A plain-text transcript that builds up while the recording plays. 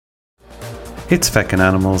It's Feckin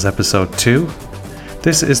Animals Ep02.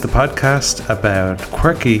 This is the podcast about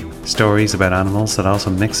quirky stories about animals that also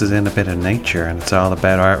mixes in a bit of nature, and it's all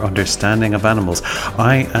about our understanding of animals.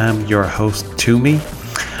 I am your host, Toomey,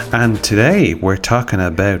 and today we're talking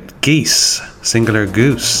about geese, singular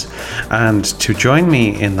goose. And to join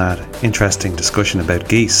me in that interesting discussion about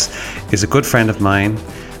geese is a good friend of mine,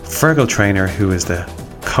 Fergal Trainer, who is the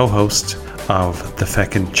co-host of the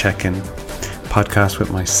Feckin Check-In podcast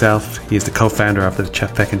with myself. He is the co-founder of the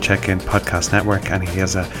Feckin Check-In podcast network, and he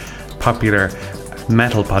has a popular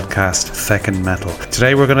metal podcast, Feckin Metal.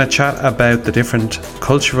 Today we're going to chat about the different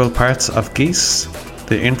cultural parts of geese,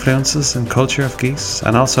 the influences and culture of geese,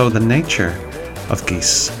 and also the nature of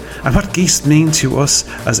geese, and what geese mean to us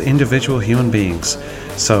as individual human beings.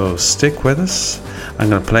 So stick with us. I'm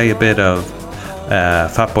going to play a bit of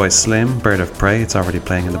Fatboy Slim, Bird of Prey. It's already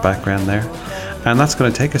playing in the background there. And that's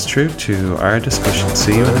going to take us through to our discussion.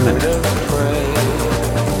 See you in a minute.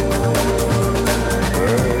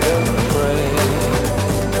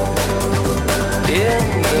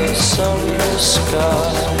 In the summer sky,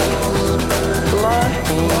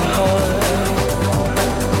 flying high,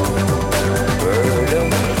 bird of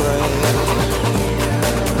prey,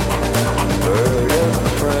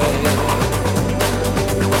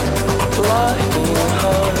 flying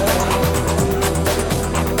high.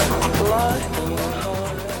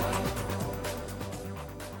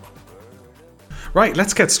 Right,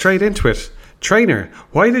 let's get straight into it. Trainer,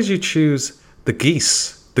 why did you choose the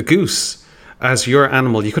goose, as your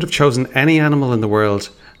animal? You could have chosen any animal in the world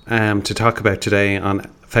to talk about today on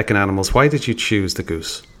Feckin Animals. Why did you choose the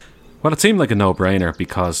goose? Well, it seemed like a no-brainer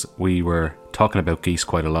because we were talking about geese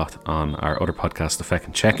quite a lot on our other podcast, the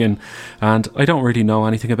Feckin Check-In, and I don't really know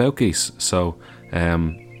anything about geese. So I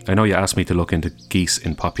know you asked me to look into geese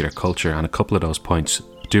in popular culture, and a couple of those points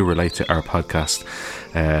do relate to our podcast.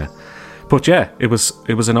 But yeah, it was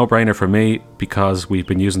a no-brainer for me because we've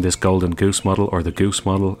been using this golden goose model, or the goose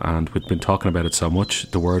model, and we've been talking about it so much.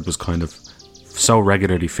 The word was kind of so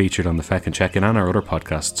regularly featured on the Feckin Check-In and our other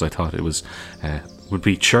podcasts. I thought it would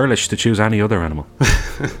be churlish to choose any other animal.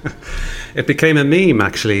 It became a meme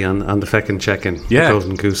actually on the Feckin Check-In, the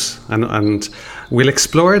golden goose, and we'll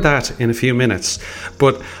explore that in a few minutes.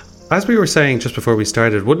 But as we were saying just before we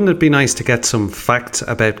started, wouldn't it be nice to get some facts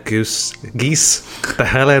about geese the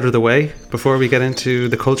hell out of the way before we get into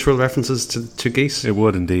the cultural references to geese? It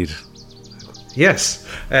would indeed. Yes.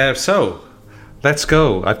 So let's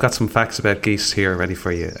go. I've got some facts about geese here ready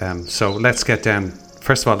for you. So let's get down.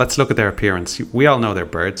 First of all, let's look at their appearance. We all know they're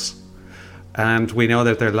birds. And we know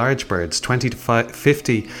that they're large birds, 20 to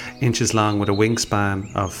 50 inches long with a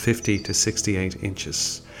wingspan of 50 to 68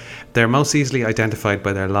 inches. They're most easily identified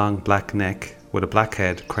by their long black neck with a black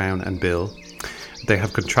head, crown and bill. They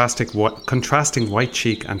have contrasting white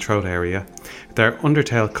cheek and throat area. Their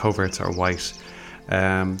undertail coverts are white.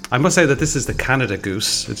 I must say that this is the Canada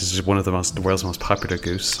goose. This is one of the world's most popular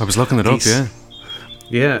goose. I was looking it up, yeah.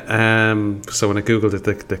 Yeah, so when I googled it,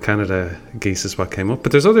 the Canada geese is what came up.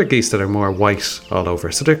 But there's other geese that are more white all over.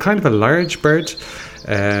 So they're kind of a large bird.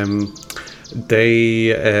 Some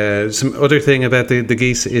other thing about the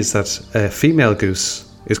geese is that a female goose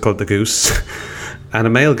is called the goose, and a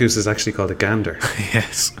male goose is actually called a gander.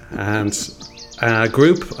 Yes. And a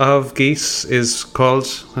group of geese is called,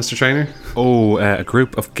 Mr. Trainer? A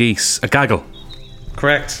group of geese, a gaggle.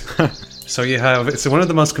 Correct. So it's one of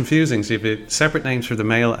the most confusing. So you have separate names for the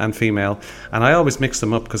male and female, and I always mix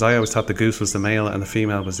them up because I always thought the goose was the male and the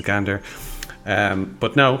female was the gander.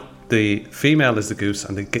 But no, the female is the goose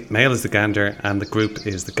and the male is the gander, and the group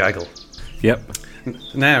is the gaggle. Yep.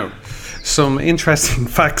 Now, some interesting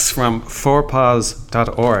facts from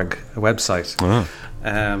fourpaws.org, a website. Oh.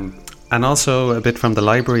 And also a bit from the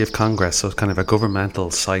Library of Congress, so it's kind of a governmental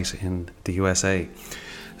site in the USA.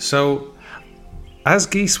 So, as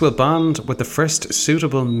geese will bond with the first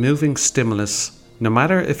suitable moving stimulus, no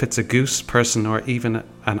matter if it's a goose, person, or even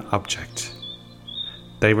an object.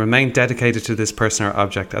 They remain dedicated to this person or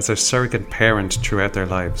object as their surrogate parent throughout their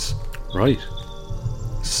lives. Right.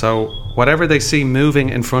 So whatever they see moving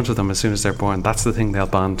in front of them as soon as they're born, that's the thing they'll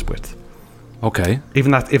bond with. Okay.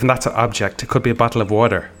 Even that's an object. It could be a bottle of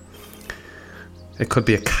water. It could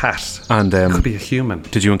be a cat. And it could be a human.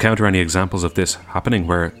 Did you encounter any examples of this happening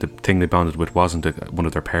where the thing they bonded with wasn't one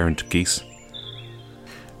of their parent geese?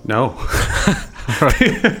 No.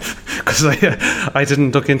 Because I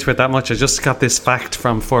didn't look into it that much. I just got this fact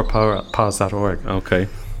from fourpaws.org. Okay.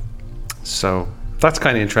 So that's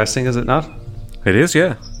kind of interesting, is it not? It is,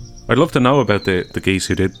 yeah. I'd love to know about the geese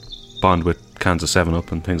who did bond with cans of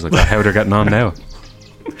 7-Up and things like that, how they're getting on now.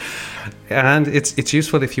 And it's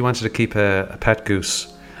useful if you wanted to keep a pet goose.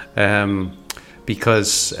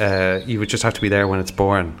 because you would just have to be there when it's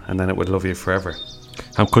born, and then it would love you forever.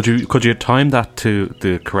 And could you time that to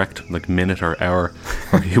the correct minute or hour,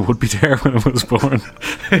 or you would be there when it was born?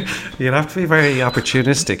 You'd have to be very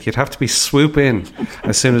opportunistic. You'd have to be swoop in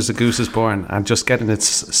as soon as the goose is born and just get in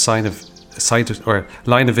its line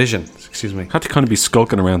of vision. Excuse me. Had to kind of be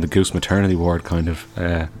skulking around the goose maternity ward, kind of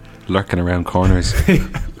lurking around corners.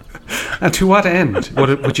 And to what end?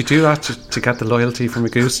 Would you do that to get the loyalty from a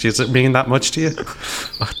goose? Does it mean that much to you?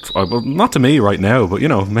 Well, not to me right now, but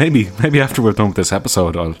maybe after we're done with this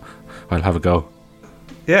episode, I'll have a go.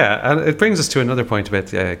 Yeah, and it brings us to another point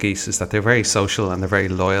about geese, is that they're very social and they're very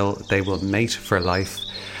loyal. They will mate for life.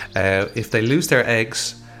 If they lose their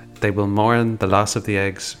eggs, they will mourn the loss of the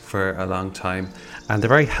eggs for a long time, and they're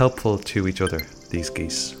very helpful to each other, these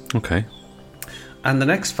geese. Okay. And the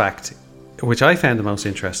next fact, which I found the most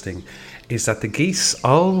interesting, is that the geese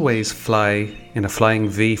always fly in a flying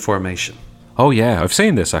V formation. Oh yeah, I've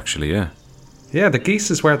seen this actually, yeah. Yeah, the geese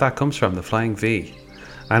is where that comes from, the flying V.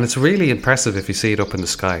 And it's really impressive if you see it up in the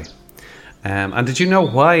sky. And did you know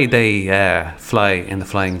why they fly in the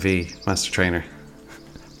flying V, Master Trainer?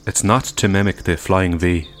 It's not to mimic the flying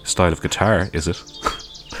V style of guitar, is it?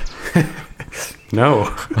 No.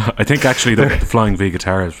 I think actually the flying V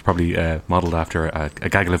guitar is probably modelled after a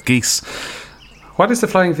gaggle of geese. What is the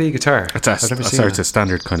flying V guitar? It's a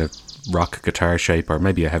standard kind of rock guitar shape, or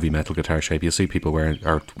maybe a heavy metal guitar shape. You'll see people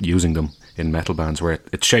using them in metal bands where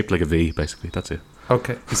it's shaped like a V, basically. That's it.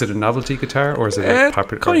 Okay. Is it a novelty guitar, or is it a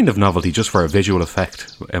popular? Kind of novelty, just for a visual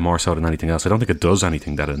effect, more so than anything else. I don't think it does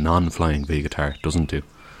anything that a non-flying V guitar doesn't do.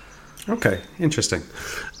 Okay, interesting.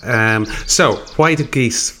 So, why do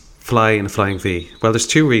geese fly in a flying V? Well, there's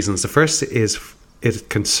two reasons. The first is it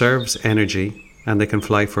conserves energy, and they can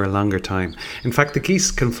fly for a longer time. In fact, the geese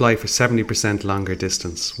can fly for 70% longer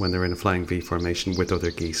distance when they're in a flying V formation with other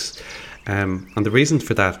geese. And the reason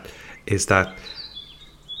for that is that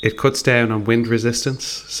it cuts down on wind resistance,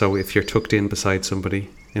 so if you're tucked in beside somebody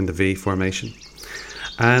in the V formation.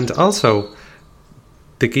 And also,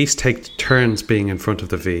 the geese take turns being in front of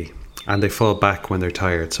the V, and they fall back when they're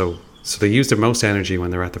tired. So they use their most energy when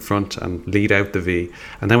they're at the front and lead out the V.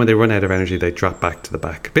 And then when they run out of energy, they drop back to the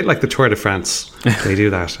back. A bit like the Tour de France. They do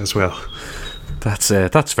that as well.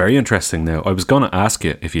 That's very interesting now. I was going to ask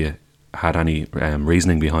you if you had any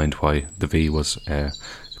reasoning behind why the V was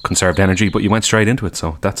conserved energy, but you went straight into it.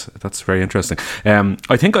 So that's very interesting.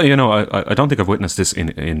 I think, I don't think I've witnessed this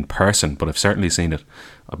in person, but I've certainly seen it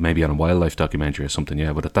maybe on a wildlife documentary or something.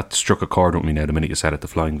 Yeah, but that struck a chord with me now the minute you said it, the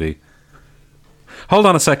flying V. Hold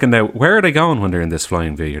on a second now. Where are they going when they're in this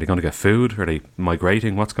flying V? Are they going to get food? Are they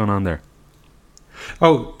migrating? What's going on there?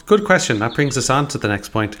 Oh, good question. That brings us on to the next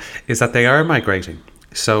point, is that they are migrating.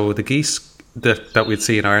 So the geese that we'd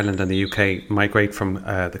see in Ireland and the UK migrate from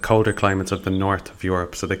the colder climates of the north of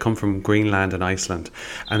Europe. So they come from Greenland and Iceland,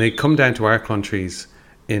 and they come down to our countries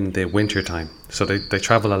in the winter time. So they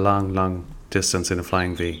travel a long distance in a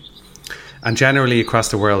flying V. And generally across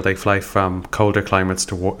the world, they fly from colder climates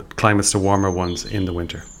to warmer ones in the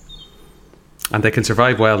winter. And they can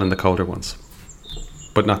survive well in the colder ones,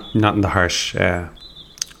 but not in the harsh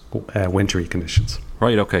wintry conditions.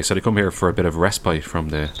 Right, okay, so they come here for a bit of respite from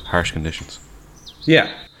the harsh conditions.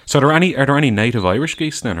 Yeah. So are there any native Irish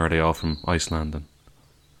geese then, or are they all from Iceland then?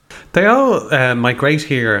 They all migrate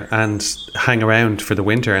here and hang around for the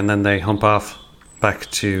winter, and then they hump off back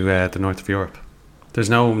to the north of Europe. There's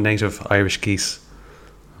no native Irish geese.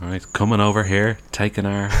 All right, coming over here, taking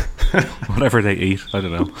our whatever they eat. I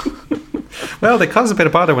don't know. Well, they cause a bit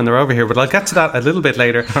of bother when they're over here, but I'll get to that a little bit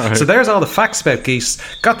later. Right. So there's all the facts about geese.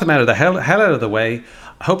 Got them out of the hell out of the way.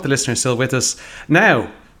 I hope the listener's still with us. Now,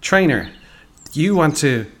 Trainer, you want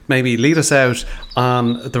to maybe lead us out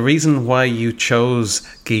on the reason why you chose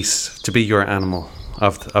geese to be your animal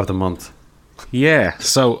of the month. Yeah,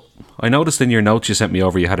 so I noticed in your notes you sent me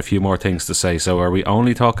over you had a few more things to say. So are we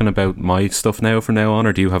only talking about my stuff now from now on,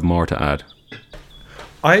 or do you have more to add?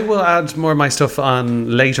 I will add more of my stuff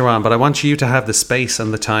on later on, but I want you to have the space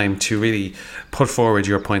and the time to really put forward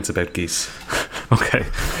your points about geese. Okay.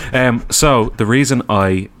 So the reason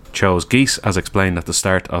I chose geese, as explained at the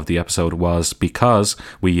start of the episode, was because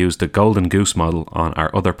we used the golden goose model on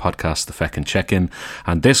our other podcast, the Feckin Check-In,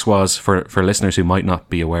 and this was, for listeners who might not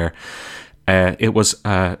be aware, it was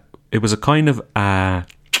a kind of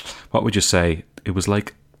what would you say? It was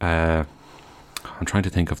like I'm trying to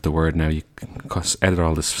think of the word now. You can edit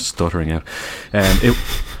all this stuttering out.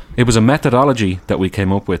 It was a methodology that we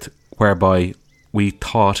came up with whereby we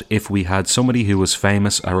thought if we had somebody who was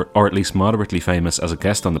famous or at least moderately famous as a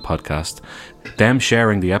guest on the podcast, them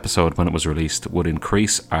sharing the episode when it was released would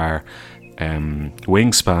increase our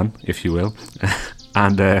wingspan, if you will.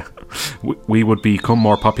 And we would become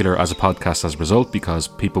more popular as a podcast as a result, because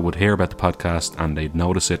people would hear about the podcast and they'd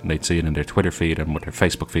notice it and they'd see it in their Twitter feed and their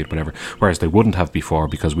Facebook feed, whatever, whereas they wouldn't have before,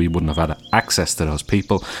 because we wouldn't have had access to those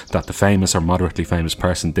people that the famous or moderately famous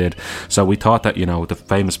person did. So we thought that, the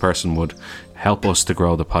famous person would help us to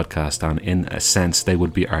grow the podcast, and in a sense they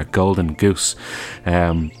would be our golden goose.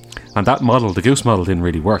 And that model, the goose model, didn't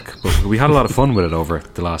really work, but we had a lot of fun with it over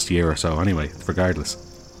the last year or so anyway, regardless.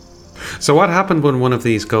 So what happened when one of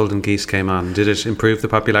these golden geese came on? Did it improve the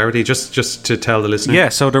popularity? Just to tell the listener. Yeah,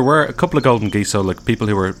 so there were a couple of golden geese, so like people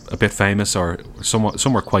who were a bit famous, or some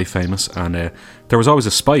were quite famous, and there was always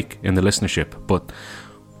a spike in the listenership. But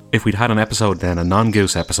if we'd had an episode then, a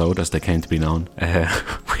non-goose episode, as they came to be known,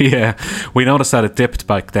 we noticed that it dipped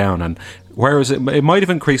back down, and whereas it might have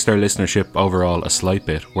increased our listenership overall a slight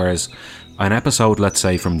bit, whereas an episode, let's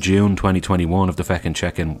say, from June 2021 of the Feckin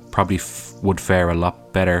Check-In probably would fare a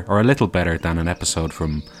lot better, or a little better, than an episode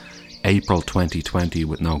from April 2020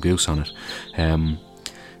 with no goose on it.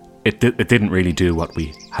 It didn't really do what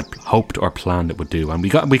we had hoped or planned it would do, and we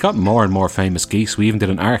got more and more famous geese. We even did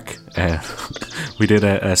an arc. We did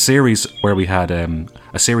a series where we had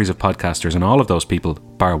a series of podcasters, and all of those people,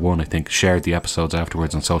 bar one, I think, shared the episodes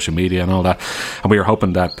afterwards on social media and all that. And we were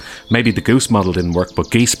hoping that maybe the goose model didn't work,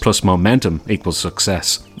 but geese plus momentum equals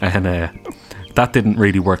success. And that didn't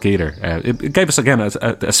really work either. It gave us, again,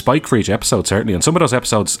 a spike for each episode, certainly. And some of those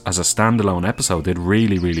episodes, as a standalone episode, did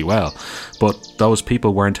really, really well. But those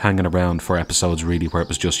people weren't hanging around for episodes, really, where it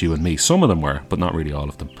was just you and me. Some of them were, but not really all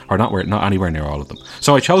of them. Or not anywhere near all of them.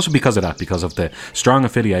 So I chose it because of that, because of the strong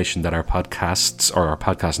affiliation that our podcasts, or our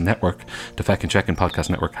podcast network, the Feckin Check-In Podcast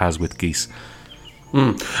Network, has with geese.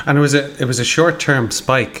 And it was a short-term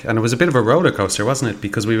spike, and it was a bit of a roller coaster, wasn't it?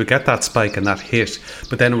 Because we would get that spike and that hit,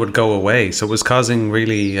 but then it would go away. So it was causing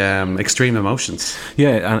really extreme emotions.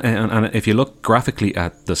 Yeah, and if you look graphically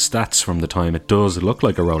at the stats from the time, it does look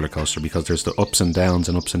like a roller coaster, because there's the ups and downs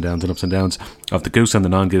and ups and downs and ups and downs of the goose and the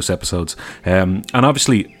non-goose episodes. And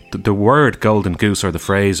obviously, the word golden goose, or the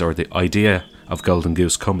phrase or the idea of golden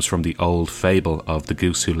goose, comes from the old fable of the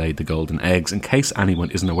goose who laid the golden eggs. In case anyone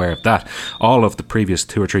isn't aware of that, all of the previous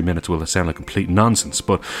 2 or 3 minutes will sound like complete nonsense,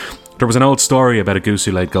 but there was an old story about a goose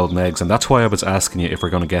who laid golden eggs, and that's why I was asking you if we're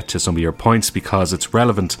going to get to some of your points, because it's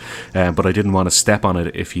relevant, but I didn't want to step on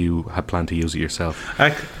it if you had planned to use it yourself.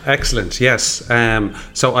 Excellent, yes.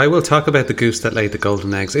 So I will talk about the goose that laid the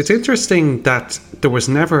golden eggs. It's interesting that there was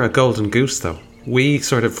never a golden goose, though.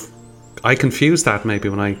 I confused that maybe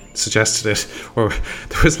when I suggested it, or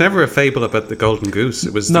there was never a fable about the golden goose.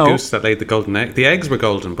 It was the goose that laid the golden egg. The eggs were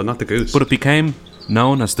golden, but not the goose. But it became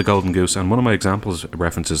known as the golden goose, and one of my examples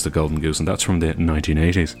references the golden goose, and that's from the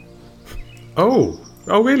 1980s. Oh,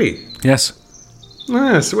 really? Yes.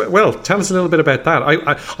 Yes. Well, tell us a little bit about that. I'm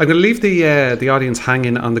going to leave the audience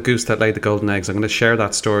hanging on the goose that laid the golden eggs. I'm going to share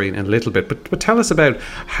that story in a little bit. But tell us about,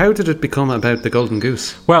 how did it become about the golden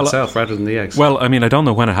goose itself rather than the eggs? Well, I mean, I don't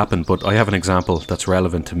know when it happened, but I have an example that's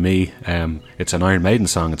relevant to me. It's an Iron Maiden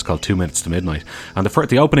song. It's called 2 Minutes to Midnight. And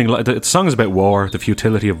the opening, the song is about war, the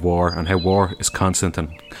futility of war, and how war is constant, and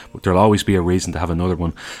there'll always be a reason to have another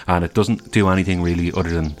one. And it doesn't do anything really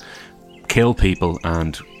other than kill people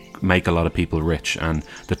and make a lot of people rich. And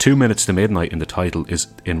the 2 minutes to midnight in the title is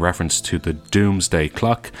in reference to the doomsday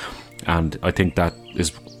clock, and I think that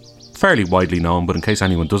is fairly widely known, but in case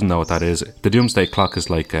anyone doesn't know what that is, the doomsday clock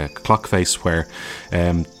is like a clock face where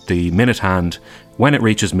the minute hand, when it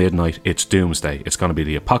reaches midnight, it's doomsday. It's going to be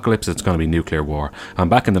the apocalypse, it's going to be nuclear war.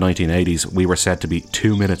 And back in the 1980s, we were said to be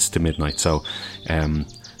 2 minutes to midnight. So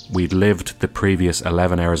we'd lived the previous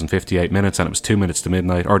 11 hours and 58 minutes and it was 2 minutes to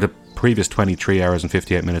midnight, or the previous 23 hours and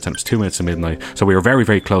 58 minutes and it was 2 minutes to midnight. So we were very,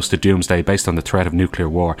 very close to doomsday based on the threat of nuclear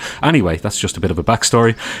war. Anyway, that's just a bit of a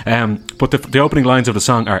backstory. But the opening lines of the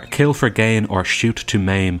song are, kill for gain or shoot to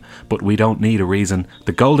maim, but we don't need a reason.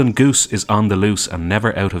 The golden goose is on the loose and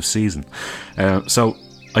never out of season. So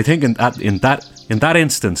I think in that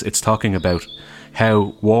instance, it's talking about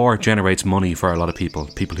how war generates money for a lot of people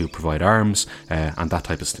who provide arms and that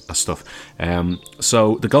type of stuff.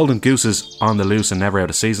 So the golden goose is on the loose and never out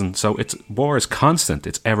of season. So war is constant,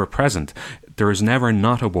 it's ever present. There is never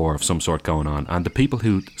not a war of some sort going on, and the people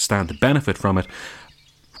who stand to benefit from it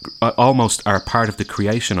almost are part of the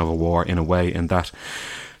creation of a war, in a way, in that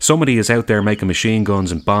somebody is out there making machine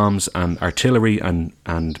guns and bombs and artillery and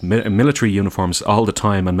military uniforms all the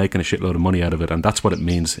time and making a shitload of money out of it. And that's what it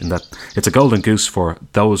means, in that it's a golden goose for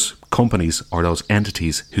those companies or those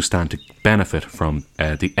entities who stand to benefit from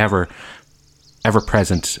the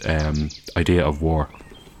ever-present idea of war.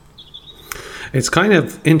 It's kind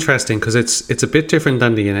of interesting because it's a bit different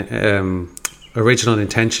than the original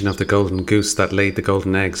intention of the golden goose that laid the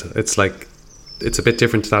golden eggs. It's like it's a bit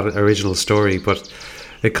different to that original story, but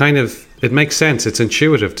it makes sense. It's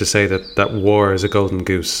intuitive to say that war is a golden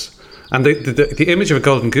goose. And the image of a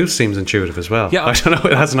golden goose seems intuitive as well. Yeah, I don't know.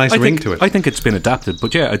 It has a nice ring to it. I think it's been adapted,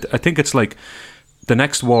 but yeah, I think it's like the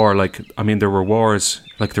next war. Like, I mean, there were wars.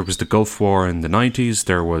 Like, there was the Gulf War in the 90s.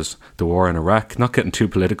 There was the war in Iraq. Not getting too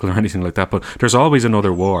political or anything like that, but there's always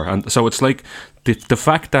another war. And so it's like the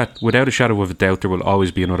fact that without a shadow of a doubt there will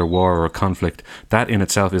always be another war or a conflict. That in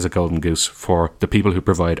itself is a golden goose for the people who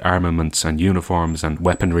provide armaments and uniforms and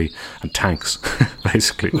weaponry and tanks,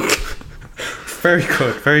 basically. Very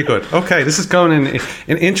good, very good. Okay, this is going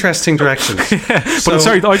in interesting directions. Yeah, but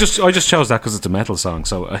sorry, I just chose that because it's a metal song.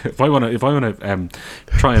 So if I want to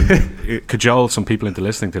try and cajole some people into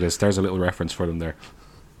listening to this, there's a little reference for them there.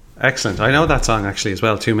 Excellent. I know that song actually as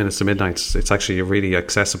well. 2 Minutes to Midnight. It's actually a really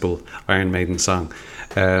accessible Iron Maiden song.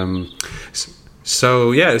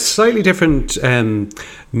 So yeah, slightly different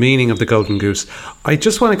meaning of the golden goose. I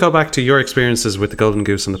just want to go back to your experiences with the golden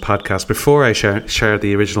goose on the podcast before I share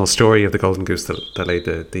the original story of the golden goose that laid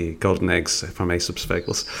the golden eggs from Aesop's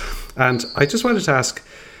Fables. And I just wanted to ask,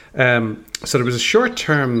 so there was a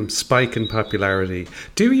short-term spike in popularity.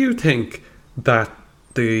 Do you think that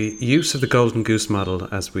the use of the golden goose model,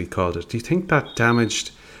 as we called it, do you think that damaged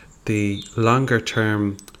the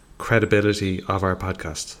longer-term credibility of our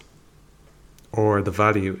podcast? Or the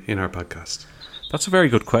value in our podcast? That's a very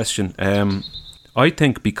good question. I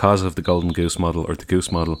think because of the golden goose model or the goose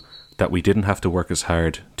model that we didn't have to work as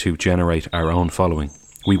hard to generate our own following.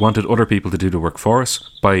 We wanted other people to do the work for us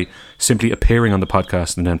by simply appearing on the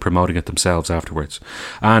podcast and then promoting it themselves afterwards.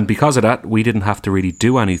 And because of that, we didn't have to really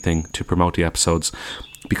do anything to promote the episodes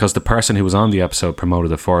because the person who was on the episode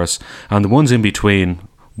promoted it for us. And the ones in between,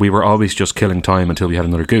 we were always just killing time until we had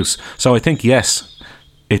another goose. So I think, yes,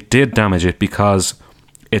 it did damage it because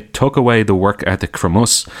it took away the work ethic from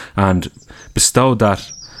us and bestowed that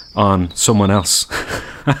on someone else.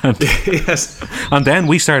 Yes. And then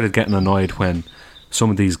we started getting annoyed when some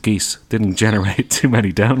of these geese didn't generate too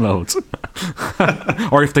many downloads.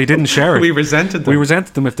 Or if they didn't share it. We resented them. We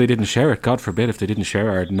resented them if they didn't share it. God forbid if they didn't share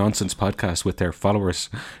our nonsense podcast with their followers.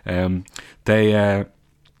 We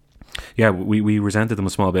resented them a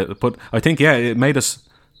small bit. But I think, yeah, it made us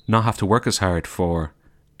not have to work as hard for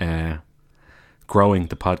growing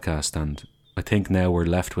the podcast, and I think now we're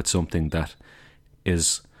left with something that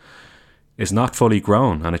is not fully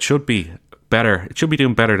grown, and it should be better. It should be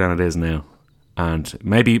doing better than it is now, and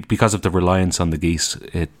maybe because of the reliance on the geese,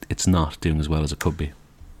 it's not doing as well as it could be.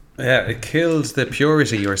 Yeah, it killed the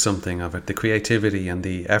purity or something of it, the creativity and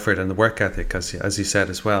the effort and the work ethic, as you said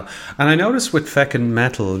as well. And I noticed with Feckin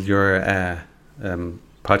Metal, your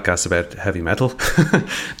podcast about heavy metal.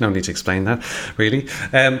 No need to explain that, really.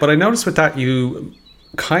 But I noticed with that you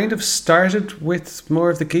kind of started with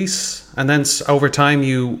more of the geese, and then over time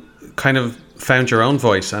you kind of found your own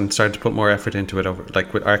voice and started to put more effort into it. Over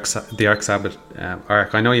like with the Ark Sabbath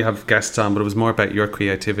Ark. I know you have guests on, but it was more about your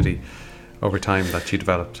creativity over time that you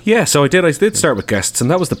developed. Yeah, so I did start with guests,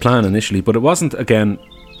 and that was the plan initially. But it wasn't. Again,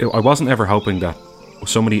 I wasn't ever hoping that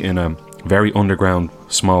somebody in a very underground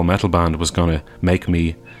small metal band was going to make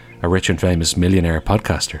me a rich and famous millionaire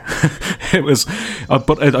podcaster. It was,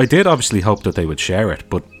 but I did obviously hope that they would share it.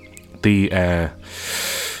 But they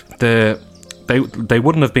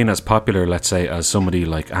wouldn't have been as popular, let's say, as somebody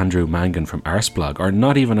like Andrew Mangan from Arseblog, or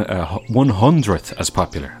not even a 100th as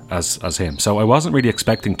popular as him. So I wasn't really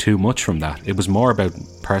expecting too much from that. It was more about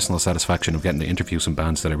personal satisfaction of getting to interview some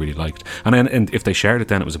bands that I really liked, and if they shared it,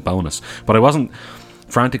 then it was a bonus. But I wasn't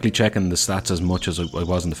frantically checking the stats as much as I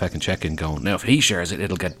was in the Feckin check-in going, now if he shares it,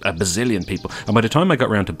 it'll get a bazillion people. And by the time I got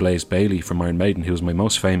around to Blaze Bailey from Iron Maiden, who was my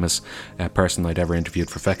most famous person I'd ever interviewed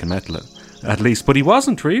for Feckin Metal, at least, but he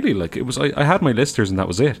wasn't really, like, it was, I had my listers and that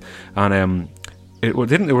was it. And it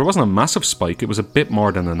wasn't a massive spike. It was a bit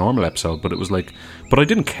more than a normal episode, but it was like, but I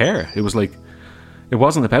didn't care. It was like, it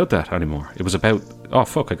wasn't about that anymore. It was about, oh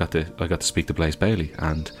fuck, I got to speak to Blaze Bailey,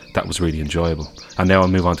 and that was really enjoyable. And now I'll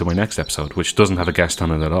move on to my next episode, which doesn't have a guest on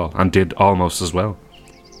it at all, and did almost as well.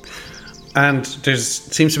 And there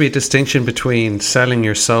seems to be a distinction between selling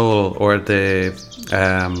your soul or the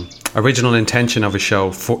original intention of a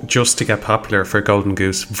show just to get popular for Golden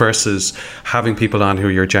Goose versus having people on who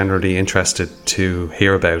you're generally interested to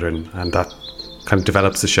hear about, and that kind of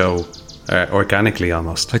develops the show organically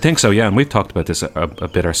almost. I think so, yeah, and we've talked about this a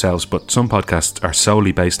bit ourselves, but some podcasts are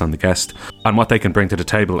solely based on the guest and what they can bring to the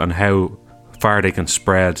table and how far they can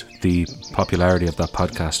spread the popularity of that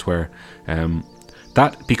podcast, where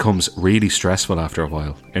that becomes really stressful after a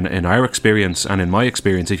while. In our experience, and in my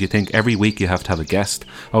experience, if you think every week you have to have a guest,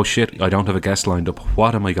 oh shit, I don't have a guest lined up,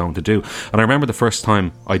 what am I going to do? And I remember the first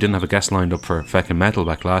time I didn't have a guest lined up for Feckin Metal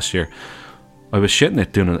back last year, I was shitting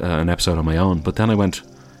it doing an episode on my own, but then I went,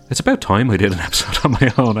 it's about time I did an episode on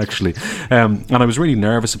my own, actually. And I was really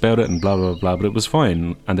nervous about it and blah, blah, blah, but it was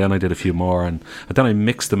fine. And then I did a few more, and then I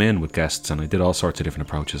mixed them in with guests, and I did all sorts of different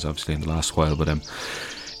approaches, obviously, in the last while. But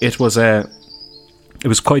it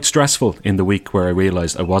was quite stressful in the week where I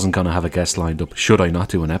realised I wasn't going to have a guest lined up. Should I not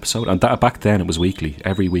do an episode? And back then it was weekly,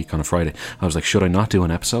 every week on a Friday. I was like, should I not do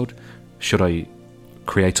an episode? Should I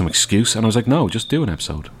create some excuse? And I was like, no, just do an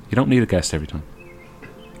episode. You don't need a guest every time.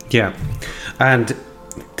 Yeah. And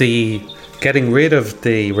the getting rid of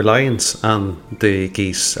the reliance on the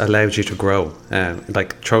geese allowed you to grow,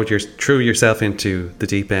 threw yourself into the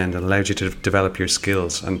deep end and allowed you to develop your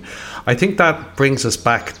skills. And I think that brings us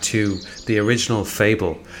back to the original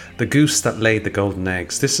fable, the goose that laid the golden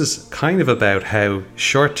eggs. This is kind of about how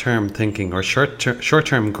short-term thinking or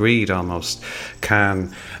short-term greed almost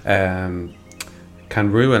can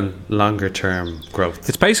ruin longer-term growth.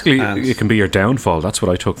 It's basically, it can be your downfall. That's what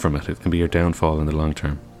I took from it. It can be your downfall in the long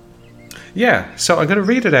term. Yeah, so I'm going to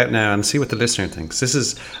read it out now and see what the listener thinks. This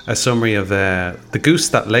is a summary of The Goose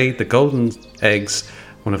That Laid the Golden Eggs,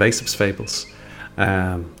 one of Aesop's fables.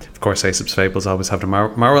 Of course, Aesop's fables always have the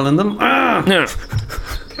moral in them.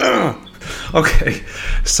 Okay,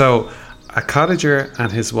 so a cottager and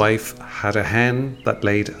his wife had a hen that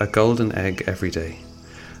laid a golden egg every day.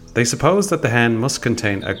 They supposed that the hen must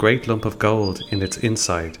contain a great lump of gold in its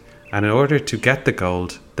inside, and in order to get the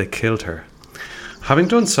gold, they killed her. Having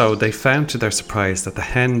done so, they found to their surprise that the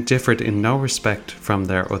hen differed in no respect from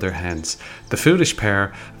their other hens. The foolish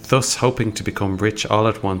pair, thus hoping to become rich all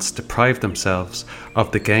at once, deprived themselves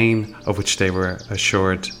of the gain of which they were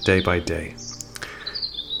assured day by day.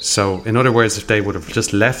 So, in other words, if they would have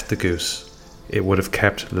just left the goose, it would have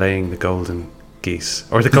kept laying the golden geese.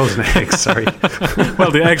 Or the golden eggs, sorry.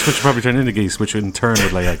 Well, the eggs which probably turn into geese, which in turn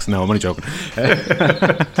would lay eggs. No, I'm only joking. Gets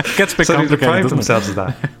a bit complicated, they deprived themselves of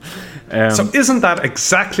that. So isn't that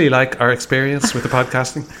exactly like our experience with the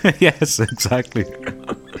podcasting? Yes, exactly.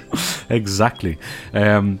 Exactly.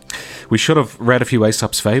 We should have read a few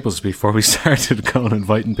Aesop's fables before we started going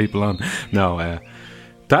inviting people on. No,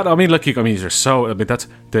 that's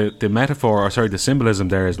the metaphor, the symbolism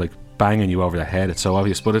there is like banging you over the head. It's so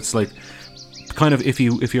obvious, but it's like kind of if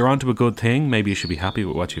you're onto a good thing, maybe you should be happy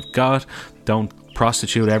with what you've got. Don't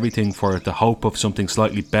prostitute everything for the hope of something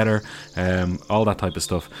slightly better, all that type of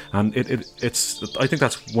stuff. And it's I think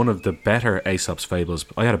that's one of the better Aesop's fables.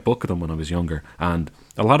 I had a book of them when I was younger, and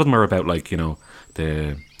a lot of them are about, like, you know,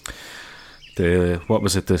 the what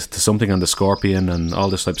was it, the something on the scorpion and all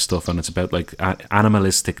this type of stuff. And it's about like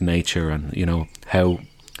animalistic nature, and, you know, how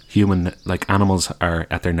human, like, animals are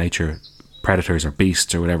at their nature predators or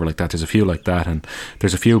beasts or whatever like that. There's a few like that, and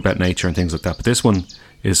there's a few about nature and things like that. But this one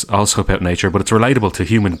is also about nature, but it's relatable to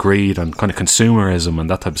human greed and kind of consumerism and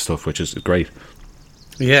that type of stuff, which is great.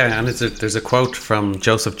 Yeah, and there's a quote from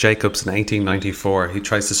Joseph Jacobs in 1894. He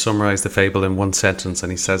tries to summarize the fable in one sentence,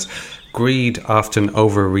 and he says, "Greed often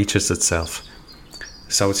overreaches itself."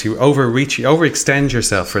 So it's you overextend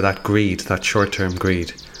yourself for that greed, that short-term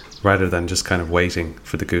greed, rather than just kind of waiting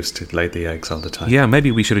for the goose to lay the eggs all the time. Yeah,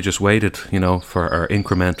 maybe we should have just waited, you know, for our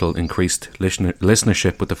incremental increased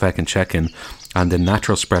listenership with the Feckin check-in and the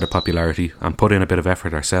natural spread of popularity, and put in a bit of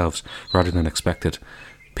effort ourselves rather than expected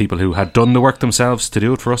people who had done the work themselves to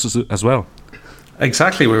do it for us as well.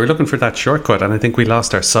 Exactly, we were looking for that shortcut, and I think we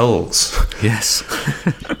lost our souls. Yes.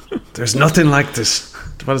 There's nothing like this.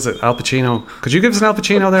 What is it, Al Pacino? Could you give us an Al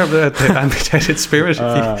Pacino there, the amputated spirit?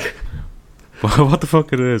 What the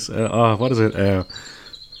fuck it is? What is it?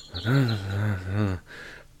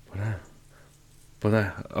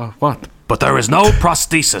 What? But there is no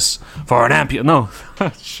prosthesis for an amputee. No.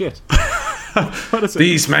 Shit. What is it?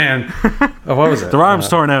 These men. What was it? Their arms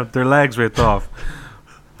torn out, their legs ripped off.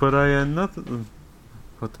 But nothing.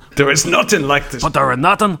 There is nothing like this. But there is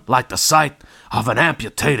nothing like the sight of an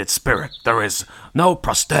amputated spirit. There is no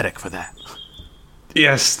prosthetic for that.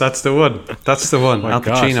 Yes, that's the one. That's the one. Al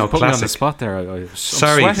Pacino, put classic. Me on the spot there. I'm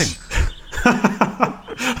Sorry. Sweating.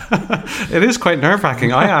 It is quite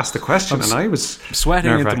nerve-wracking. I asked the question and I was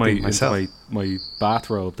sweating into my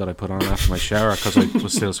bathrobe that I put on after my shower because I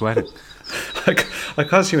was still sweating. I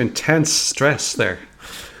caused you intense stress there.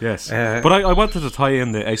 Yes. But I wanted to tie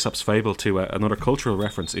in the Aesop's fable to another cultural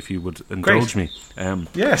reference, if you would indulge me.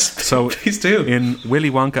 Yes, so please do. In Willy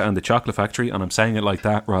Wonka and the Chocolate Factory, and I'm saying it like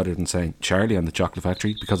that rather than saying Charlie and the Chocolate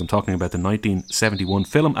Factory, because I'm talking about the 1971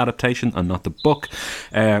 film adaptation and not the book,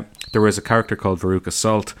 there is a character called Veruca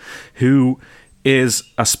Salt who is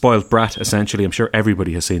a spoiled brat, essentially. I'm sure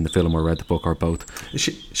everybody has seen the film or read the book or both.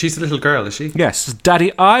 She's the little girl, is she? Yes.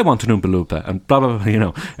 Daddy, I want an Oompa Loompa. And blah, blah, blah, you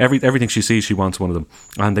know. Everything she sees, she wants one of them.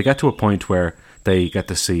 And they get to a point where they get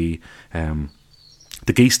to see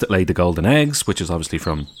the geese that laid the golden eggs, which is obviously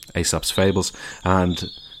from Aesop's Fables. And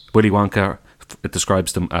Willy Wonka, it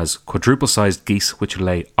describes them as quadruple-sized geese which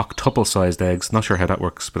lay octuple-sized eggs. Not sure how that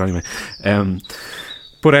works, but anyway.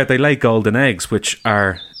 But they lay golden eggs, which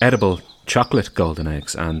are edible chocolate golden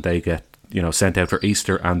eggs, and they get sent out for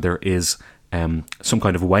Easter, and there is some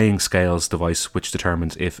kind of weighing scales device which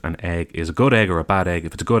determines if an egg is a good egg or a bad egg.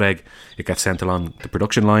 If it's a good egg, it gets sent along the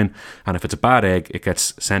production line, and if it's a bad egg, it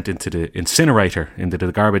gets sent into the incinerator, into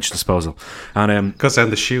the garbage disposal, and goes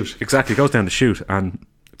down the chute. Exactly, goes down the chute. And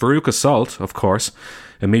Veruca Salt, of course,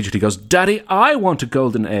 immediately goes, Daddy, I want a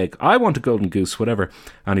golden egg. I want a golden goose, whatever.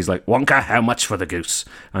 And he's like, Wonka, how much for the goose?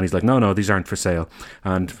 And he's like, no, these aren't for sale.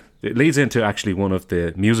 And it leads into actually one of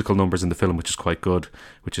the musical numbers in the film, which is quite good,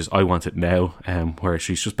 which is I Want It Now, where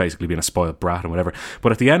she's just basically being a spoiled brat and whatever.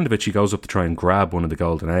 But at the end of it, she goes up to try and grab one of the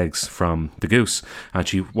golden eggs from the goose, and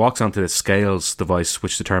she walks onto the scales device,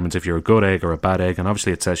 which determines if you're a good egg or a bad egg, and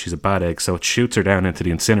obviously it says she's a bad egg, so it shoots her down into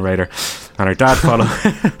the incinerator, and her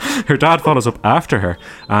dad follows up after her,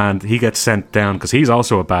 and he gets sent down because he's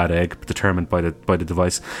also a bad egg, determined by the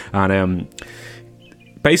device, and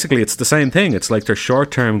basically, it's the same thing. It's like their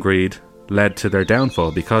short-term greed led to their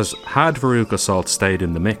downfall, because had Veruca Salt stayed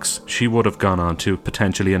in the mix, she would have gone on to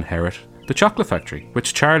potentially inherit the chocolate factory,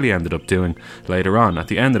 which Charlie ended up doing later on. At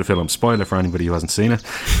the end of the film, spoiler for anybody who hasn't seen it,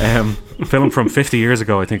 film from 50 years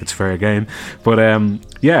ago, I think it's fair game. But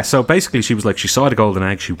yeah, so basically she was like, she saw the golden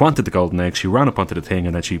egg, she wanted the golden egg, she ran up onto the thing,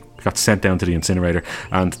 and then she got sent down to the incinerator.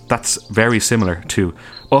 And that's very similar to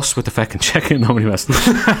us with the Feckin check-in. Nobody messed.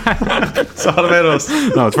 It's all about us.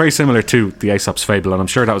 No, it's very similar to the Aesop's Fable, and I'm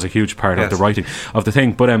sure that was a huge part of the writing of the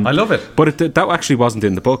thing. But I love it. But that actually wasn't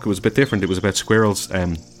in the book. It was a bit different. It was about squirrels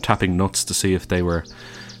tapping nuts to see if they were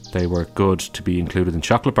good to be included in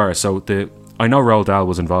chocolate bars. So I know Roald Dahl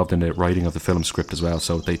was involved in the writing of the film script as well,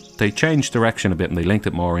 so they changed direction a bit and they linked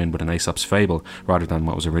it more in with an Aesop's Fable rather than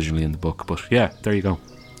what was originally in the book. But yeah, there you go.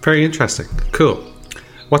 Very interesting. Cool.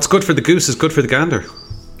 What's good for the goose is good for the gander.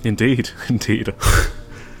 Indeed. Do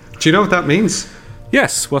you know what that means?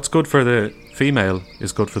 Yes, what's good for the female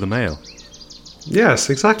is good for the male. Yes,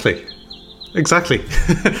 exactly.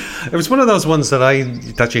 It was one of those ones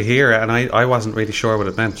that you hear, and I wasn't really sure what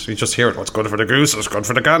it meant. You just hear it, what's good for the goose is good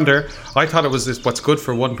for the gander. I thought it was this, what's good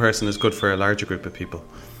for one person is good for a larger group of people,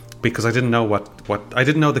 because I didn't know what I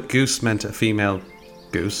didn't know that goose meant a female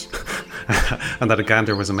goose and that a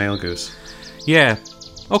gander was a male goose. Yeah.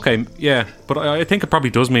 Okay, yeah, but I think it probably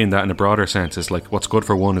does mean that in a broader sense. It's like what's good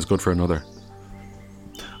for one is good for another.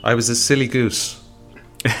 I was a silly goose.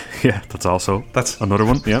 Yeah, that's another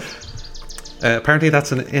one. Yep. Apparently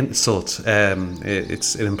that's an insult.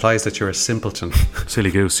 It implies that you're a simpleton.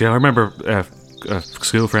 Silly goose. Yeah, I remember a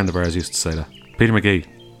school friend of ours used to say that. Peter McGee.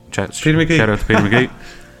 Shout out to Peter McGee.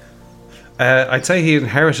 I'd say he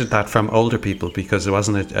inherited that from older people, because it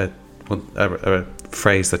wasn't a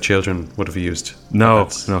phrase that children would have used. No,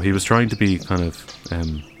 he was trying to be kind of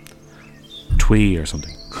twee or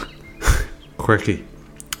something. Quirky.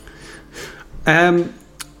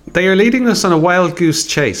 They are leading us on a wild goose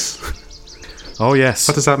chase. Oh yes.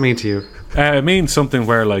 What does that mean to you? It means something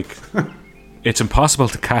where like it's impossible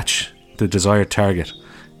to catch the desired target.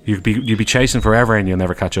 You'd be chasing forever and you'll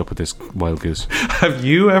never catch up with this wild goose. Have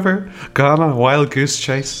you ever gone on a wild goose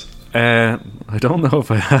chase? I don't know if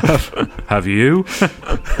I have. Have you?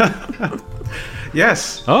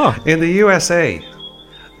 Yes. Oh. In the USA,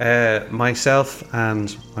 myself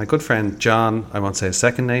and my good friend John, I won't say his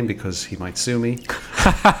second name because he might sue me.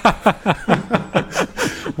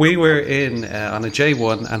 We were on a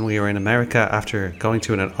J1, and we were in America after going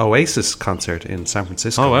to an Oasis concert in San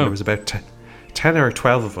Francisco. Oh, wow. There was about 10 or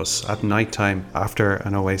 12 of us at night time after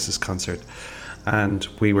an Oasis concert. And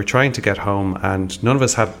we were trying to get home, and none of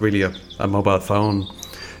us had really a mobile phone,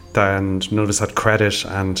 and none of us had credit,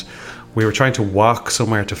 and we were trying to walk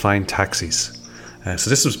somewhere to find taxis. So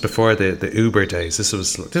this was before the Uber days. This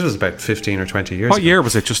was about 15 or 20 years ago. What year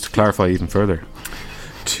was it, just to clarify even further?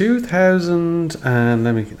 2000 and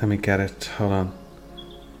let me get it. Hold on.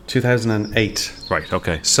 2008. Right.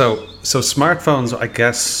 Okay. So smartphones, I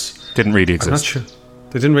guess, didn't really exist. I'm not sure.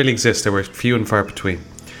 They didn't really exist. They were few and far between.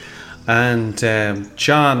 And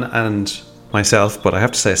John and myself, but I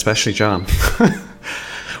have to say especially John,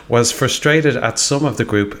 was frustrated at some of the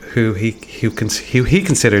group who he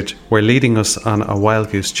considered were leading us on a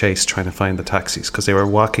wild goose chase trying to find the taxis, because they were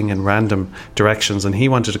walking in random directions and he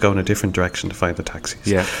wanted to go in a different direction to find the taxis.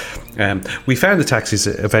 Yeah. We found the taxis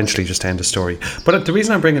eventually, just to end the story. But the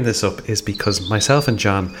reason I'm bringing this up is because myself and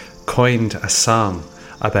John coined a song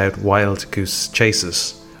about wild goose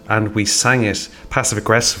chases, and we sang it passive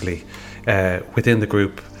aggressively within the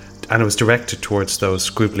group, and it was directed towards those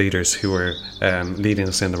group leaders who were leading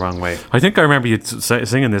us in the wrong way. I think I remember you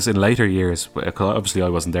singing this in later years. Obviously I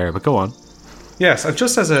wasn't there, but go on. Yes, and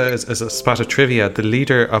just as a spot of trivia, the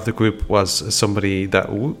leader of the group was somebody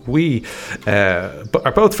that we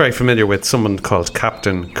are both very familiar with, someone called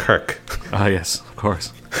Captain Kirk. Ah, yes, of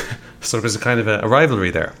course. So there was a kind of a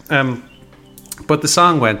rivalry there. But the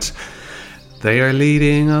song went, "They are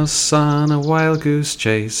leading us on a wild goose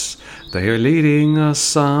chase. They are leading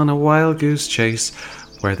us on a wild goose chase,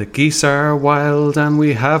 where the geese are wild and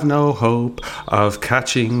we have no hope of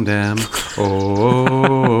catching them.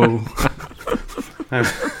 Oh."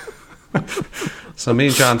 So me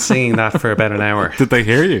and John singing that for about an hour. Did they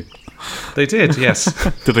hear you? They did, yes.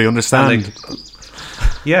 Did they understand?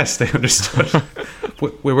 Yes, they understood.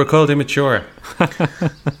 We were called immature.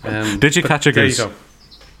 Did you catch a goose? There you go.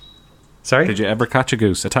 Sorry? Did you ever catch a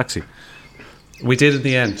goose, a taxi? We did in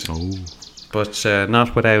the end. Oh. But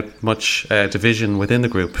not without much division within the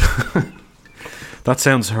group. That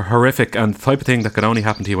sounds horrific, and the type of thing that could only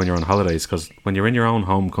happen to you when you're on holidays, because when you're in your own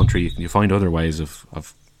home country, you find other ways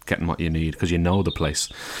of getting what you need, because you know the place.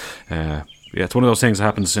 Yeah, it's one of those things that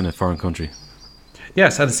happens in a foreign country.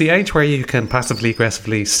 Yes, and it's the age where you can passively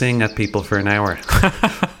aggressively sing at people for an hour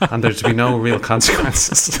and there'd be no real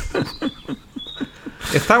consequences.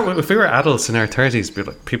 If we were adults in our 30s,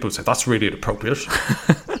 people would say, "That's really inappropriate.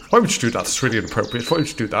 Why would you do that? That's really inappropriate. Why would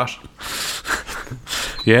you do that?"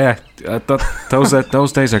 Yeah,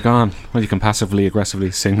 those days are gone when you can passively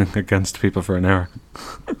aggressively sing against people for an hour.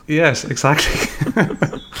 Yes, exactly.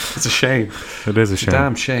 It's a shame. It is a shame.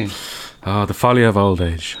 Damn shame. Oh, the folly of old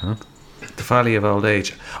age, huh? The folly of old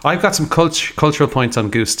age. I've got some cultural points on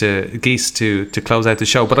geese to close out the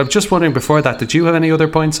show, but I'm just wondering before that, did you have any other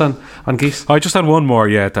points on geese? I just had one more,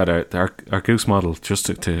 that our goose model, just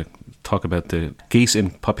to talk about the geese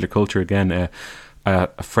in popular culture again.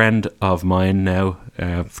 A friend of mine now,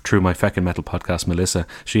 through my Feckin Metal podcast, Melissa,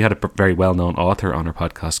 she had a very well-known author on her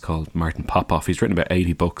podcast called Martin Popoff. He's written about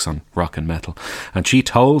 80 books on rock and metal, and she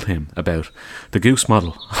told him about the goose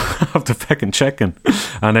model of the Feckin Checkin,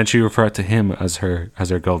 and then she referred to him as her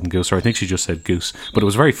golden goose, or I think she just said goose, but it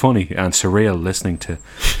was very funny and surreal listening to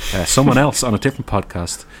someone else on a different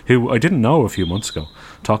podcast who I didn't know a few months ago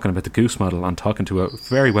talking about the goose model and talking to a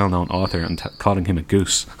very well-known author and calling him a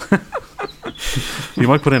goose. You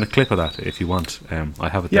might put in a clip of that if you want. I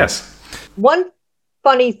have it. Yes. There. One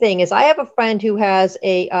funny thing is, I have a friend who has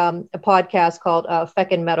a podcast called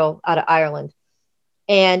Feckin Metal out of Ireland,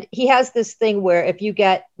 and he has this thing where if you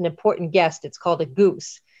get an important guest, it's called a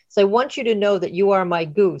goose. So I want you to know that you are my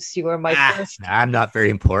goose. You are my first. I'm not very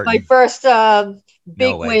important. My first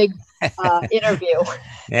bigwig interview.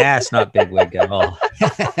 Yeah, it's not bigwig at all.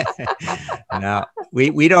 No,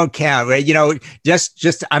 we don't count. Right? You know,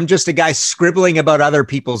 just I'm just a guy scribbling about other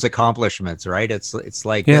people's accomplishments, right? It's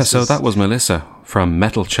like so that was Melissa from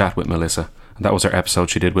Metal Chat with Melissa. And that was her episode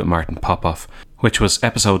she did with Martin Popoff, which was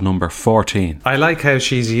episode number 14. I like how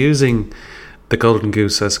she's using the golden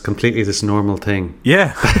goose as completely this normal thing.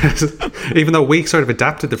 Yeah. Even though we sort of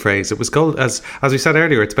adapted the phrase, it was gold, as we said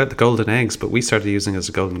earlier, it's about the golden eggs, but we started using it as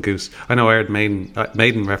a golden goose. I know Aaron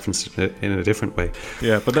Maiden referenced it in a different way.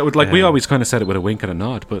 Yeah, but that would, we always kind of said it with a wink and a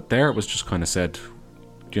nod, but there it was just kind of said,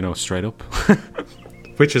 straight up.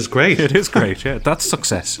 Which is great. It is great, yeah. That's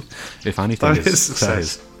success, if anything. That is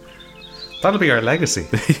success. That'll be our legacy.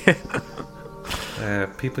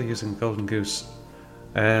 People using golden goose.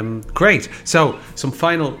 Great. So some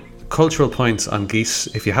final cultural points on geese.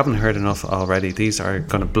 If you haven't heard enough already, these are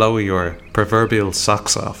going to blow your proverbial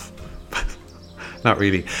socks off. Not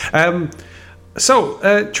really.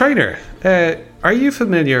 Trainer, are you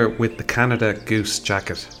familiar with the Canada Goose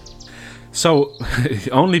jacket? So,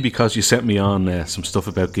 only because you sent me on some stuff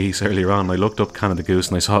about geese earlier on, I looked up Canada Goose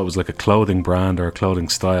and I saw it was like a clothing brand or a clothing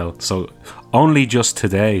style. So, only just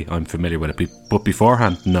today I'm familiar with it, but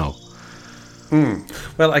beforehand, no.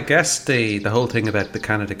 Well, I guess the whole thing about the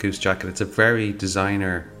Canada Goose jacket, it's a very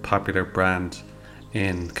designer, popular brand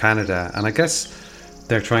in Canada, and I guess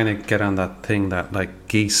they're trying to get on that thing that like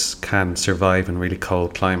geese can survive in really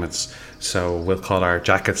cold climates, so we'll call our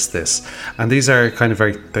jackets this. And these are kind of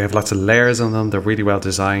they have lots of layers on them, they're really well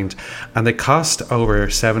designed, and they cost over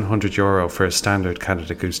 €700 for a standard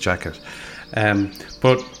Canada Goose jacket.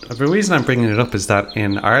 But the reason I'm bringing it up is that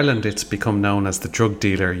in Ireland it's become known as the drug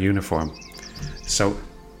dealer uniform. So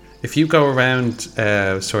if you go around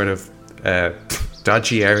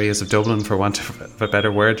dodgy areas of Dublin, for want of a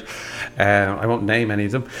better word, I won't name any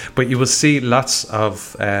of them, but you will see lots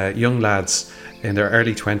of young lads in their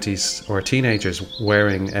early 20s or teenagers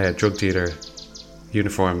wearing drug dealer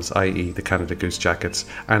uniforms, i.e. the Canada Goose jackets,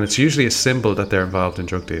 and it's usually a symbol that they're involved in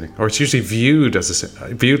drug dealing, or it's usually viewed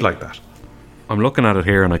like that. I'm looking at it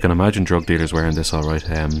here and I can imagine drug dealers wearing this, all right.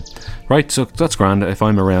 Right, so that's grand. If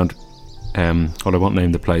I'm around, I won't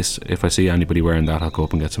name the place, if I see anybody wearing that, I'll go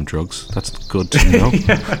up and get some drugs. That's good to know.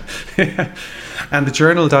 Yeah. And the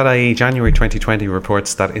journal.ie January 2020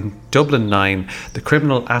 reports that in Dublin 9, the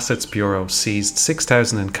Criminal Assets Bureau seized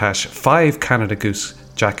 6,000 in cash, 5 Canada Goose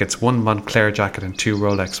jackets, 1 Montclair jacket and 2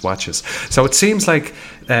 Rolex watches. So it seems like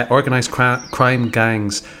organised crime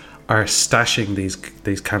gangs are stashing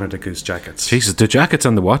these Canada Goose jackets. Jesus, the jackets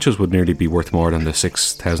and the watches would nearly be worth more than the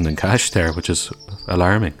 6,000 in cash there, which is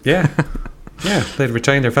alarming. Yeah. Yeah, they'd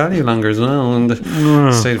retain their value longer as well in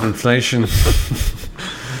the state of inflation.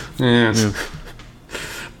 Yes. Yeah.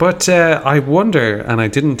 But I wonder, and I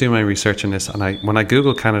didn't do my research on this, and when I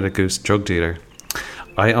Googled Canada Goose drug dealer,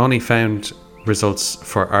 I only found results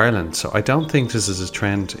for Ireland, so I don't think this is a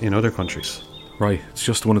trend in other countries. Right, it's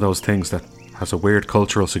just one of those things that has a weird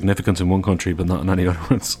cultural significance in one country but not in any other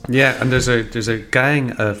ones. Yeah, and there's a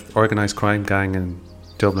gang of organised crime gang in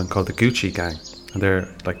Dublin called the Gucci gang, and they're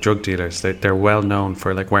like drug dealers. They're well known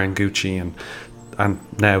for like wearing Gucci and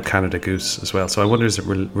now Canada Goose as well. So I wonder, is it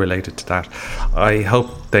related to that? I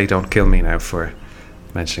hope they don't kill me now for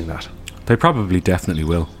mentioning that. They probably definitely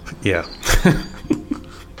will. Yeah.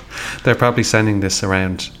 They're probably sending this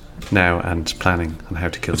around now and planning on how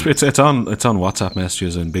to kill them. It's on WhatsApp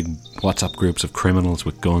messages and big WhatsApp groups of criminals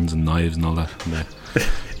with guns and knives and all that. And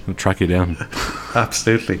they'll track you down.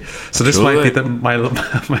 Absolutely. So this might be my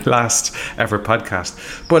last ever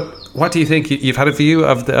podcast. But what do you think? You've had a view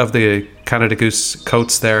of the Canada Goose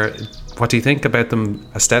coats there. What do you think about them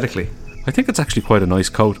aesthetically? I think it's actually quite a nice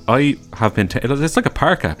coat. I have been... it's like a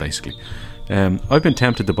parka, basically. I've been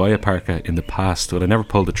tempted to buy a parka in the past, but I never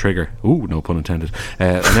pulled the trigger. Ooh, no pun intended.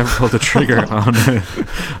 I never pulled the trigger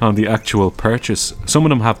on the actual purchase. Some of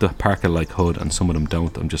them have the parka-like hood and some of them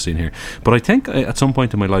don't. I'm just seeing here. But I think at some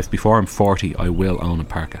point in my life, before I'm 40, I will own a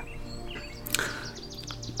parka.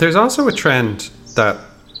 There's also a trend that,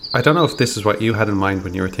 I don't know if this is what you had in mind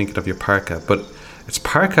when you were thinking of your parka, but it's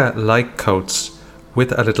parka-like coats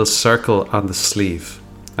with a little circle on the sleeve.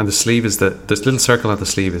 And the sleeve is this little circle on the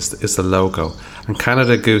sleeve is the logo. And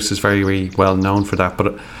Canada Goose is very, very well known for that.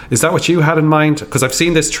 But is that what you had in mind? Because I've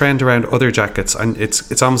seen this trend around other jackets, and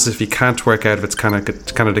it's almost as if you can't work out if it's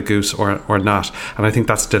Canada Goose or not. And I think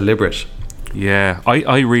that's deliberate. Yeah,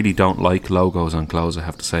 I really don't like logos on clothes, I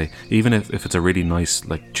have to say. Even if it's a really nice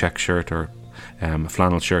like check shirt or a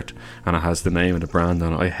flannel shirt and it has the name of the brand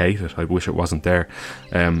on it, I hate it. I wish it wasn't there.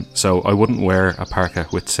 So I wouldn't wear a parka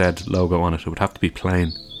with said logo on it. It would have to be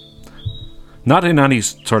plain. Not in any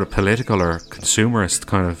sort of political or consumerist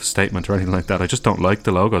kind of statement or anything like that. I just don't like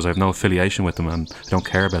the logos. I have no affiliation with them and I don't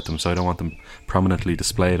care about them, so I don't want them prominently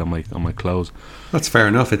displayed on my clothes. That's fair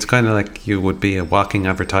enough. It's kind of like you would be a walking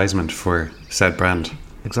advertisement for said brand.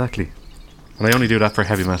 Exactly. And I only do that for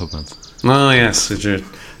heavy metal bands. Oh yes, it's your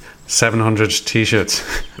 700 t-shirts.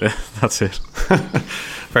 That's it.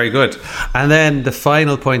 Very good. And then the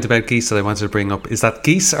final point about geese that I wanted to bring up is that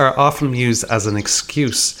geese are often used as an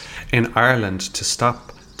excuse in Ireland to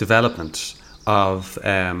stop development of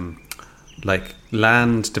like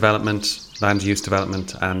land development, land use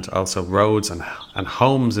development, and also roads and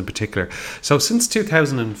homes in particular. So since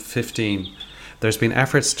 2015, there's been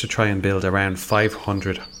efforts to try and build around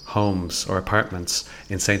 500 homes or apartments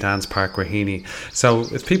in St. Anne's Park, Raheny. So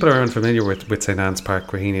if people are unfamiliar with St. Anne's Park,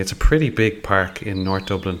 Raheny, it's a pretty big park in North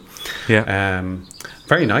Dublin. Yeah.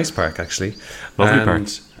 Very nice park, actually. Lovely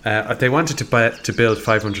park. They wanted to build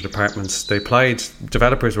 500 apartments.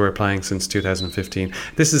 Developers were applying since 2015.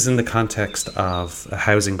 This is in the context of a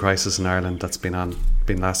housing crisis in Ireland that's been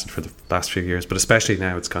lasted for the last few years, but especially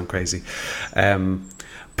now it's gone crazy.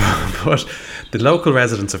 But the local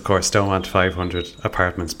residents, of course, don't want 500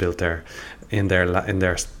 apartments built there in their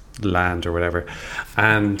land or whatever.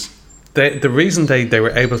 And the reason they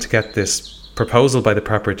were able to get this proposal by the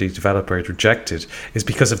property developer rejected is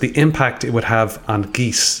because of the impact it would have on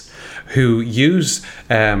geese who use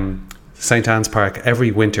St. Anne's Park every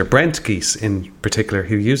winter. Brent geese in particular,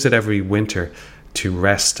 who use it every winter to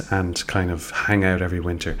rest and kind of hang out every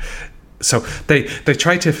winter. So they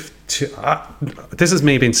try to this is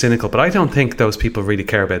me being cynical, but I don't think those people really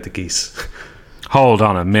care about the geese. Hold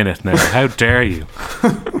on a minute now. How dare you?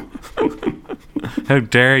 How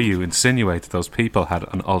dare you insinuate that those people had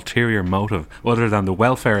an ulterior motive other than the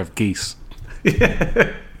welfare of geese?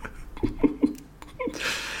 Yeah.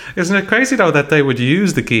 Isn't it crazy though that they would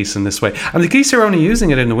use the geese in this way? And the geese are only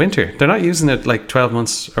using it in the winter. They're not using it like 12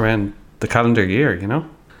 months around the calendar year, you know?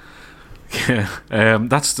 Yeah,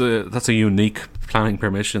 that's a unique planning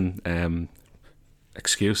permission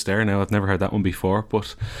excuse there. Now, I've never heard that one before,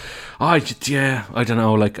 but I don't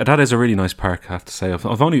know. Like, that is a really nice park, I have to say.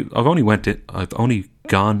 I've only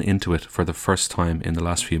gone into it for the first time in the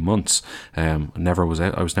last few months. I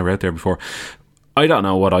was never out there before. I don't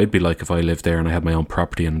know what I'd be like if I lived there and I had my own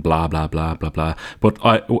property and blah blah blah blah blah. But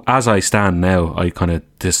as I stand now, I kind of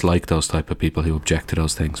dislike those type of people who object to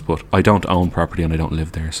those things. But I don't own property and I don't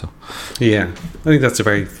live there, so yeah, I think that's a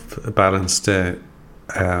very balanced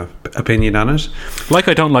opinion on it. Like,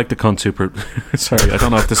 I don't like the cunt super. Sorry, I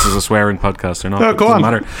don't know if this is a swearing podcast or not. No, go on.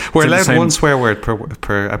 Matter. We're allowed one swear word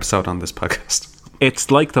per episode on this podcast.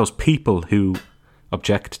 It's like those people who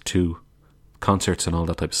object to concerts and all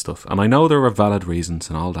that type of stuff, and I know there are valid reasons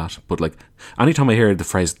and all that, but like, anytime I hear the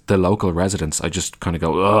phrase "the local residents," I just kind of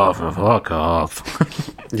go, "Oh, for fuck off."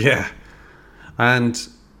 Yeah, and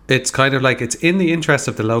it's kind of like, it's in the interest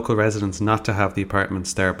of the local residents not to have the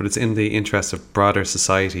apartments there, but it's in the interest of broader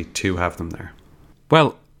society to have them there.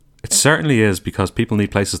 Well, it certainly is, because people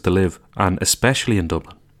need places to live, and especially in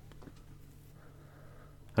Dublin.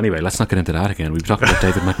 Anyway, let's not get into that again. We've talked about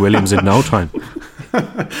David McWilliams in no time.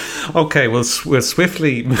 Okay, we'll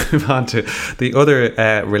swiftly move on to the other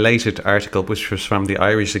related article, which was from the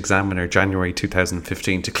Irish Examiner, January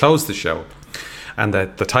 2015, to close the show. And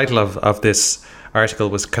the title of this article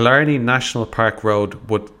was "Killarney National Park Road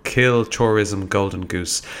Would Kill Tourism Golden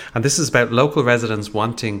Goose." And this is about local residents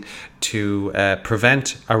wanting to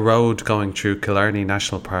prevent a road going through Killarney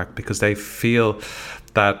National Park because they feel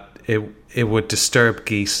that it would disturb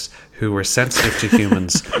geese who were sensitive to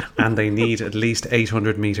humans, and they need at least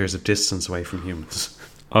 800 meters of distance away from humans.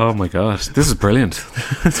 Oh my god, this is brilliant.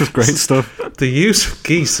 This is great stuff. The use of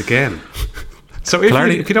geese again. So if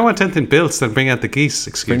you don't want anything built, then bring out the geese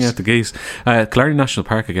excuse. Bring out the geese. Killarney National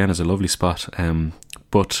Park again is a lovely spot,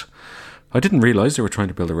 but I didn't realise they were trying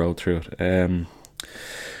to build a road through it.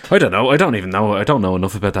 I don't know. I don't even know. I don't know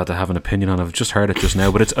enough about that to have an opinion on it. I've just heard it just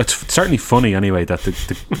now, but it's certainly funny anyway that the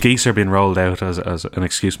geese are being rolled out as an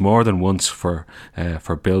excuse more than once for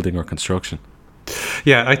building or construction.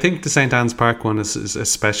 Yeah, I think the St. Anne's Park one is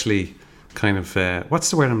especially kind of what's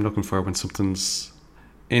the word I'm looking for when something's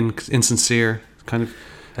insincere, kind of.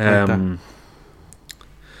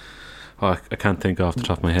 Like that. I can't think off the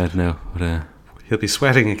top of my head now, but. He'll be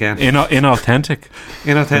sweating again. Inauthentic.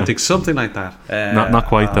 Inauthentic, something like that. Not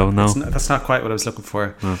quite though, no. That's not quite what I was looking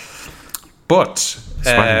for. No. But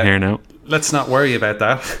sweating here now. Let's not worry about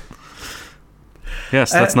that.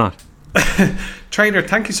 Yes, let's not. Trainer,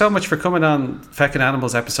 thank you so much for coming on Feckin'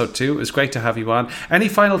 Animals Episode 2. It was great to have you on. Any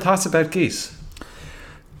final thoughts about geese?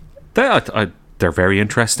 They're very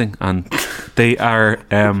interesting, and they are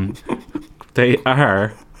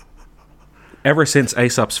ever since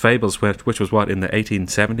Aesop's Fables, which was what, in the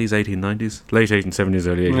 1870s, 1890s, late 1870s,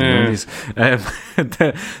 early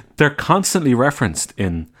 1890s, they're constantly referenced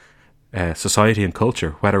in society and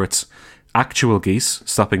culture, whether it's actual geese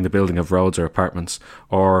stopping the building of roads or apartments,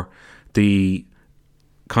 or the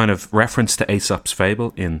kind of reference to Aesop's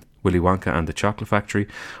Fable in Willy Wonka and the Chocolate Factory,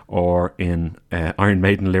 or in Iron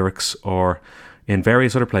Maiden lyrics, or in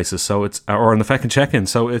various other places. So it's, or in the Feckin' Check-In.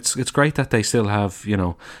 So it's great that they still have,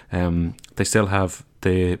 they still have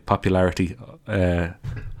the popularity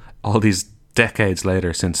all these decades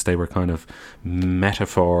later, since they were kind of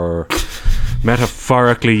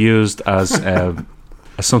metaphorically used as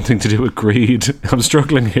something to do with greed. I'm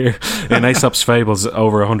struggling here. In Aesop's Fables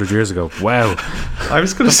over 100 years ago. Wow. I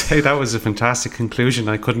was going to say that was a fantastic conclusion.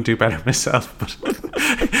 I couldn't do better myself, but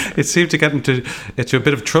it seemed to get into a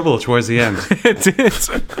bit of trouble towards the end. It did.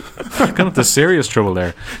 Got into serious trouble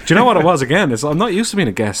there. Do you know what it was again? I'm not used to being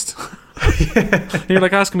a guest. Yeah. You're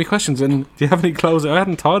like asking me questions, and do you have any clothes? I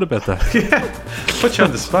hadn't thought about that. Yeah. Put you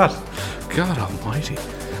on the spot. God almighty.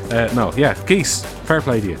 No, yeah, geese. Fair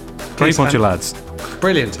play to you. Great bunch of lads.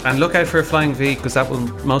 Brilliant. And look out for a flying V, because that will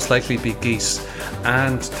most likely be geese.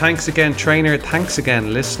 And thanks again, Trainer. Thanks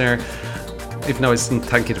again, listener. Even though I didn't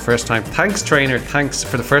thank you the first time. Thanks, Trainer. Thanks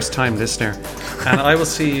for the first time, listener. And I will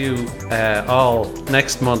see you all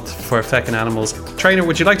next month for Feckin' Animals. Trainer,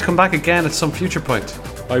 would you like to come back again at some future point?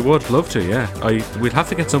 I would love to, yeah. We'd have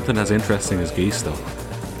to get something as interesting as geese, though.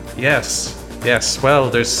 Yes. Well,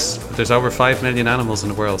 there's over 5 million animals in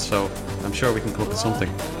the world, so I'm sure we can come up with something.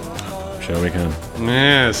 Sure. Sure we can.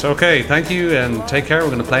 Yes, okay, thank you and take care.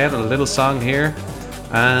 We're going to play out a little song here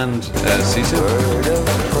and see you soon. Bird of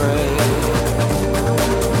prey,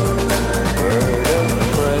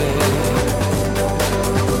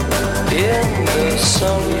 in the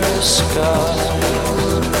summer sky.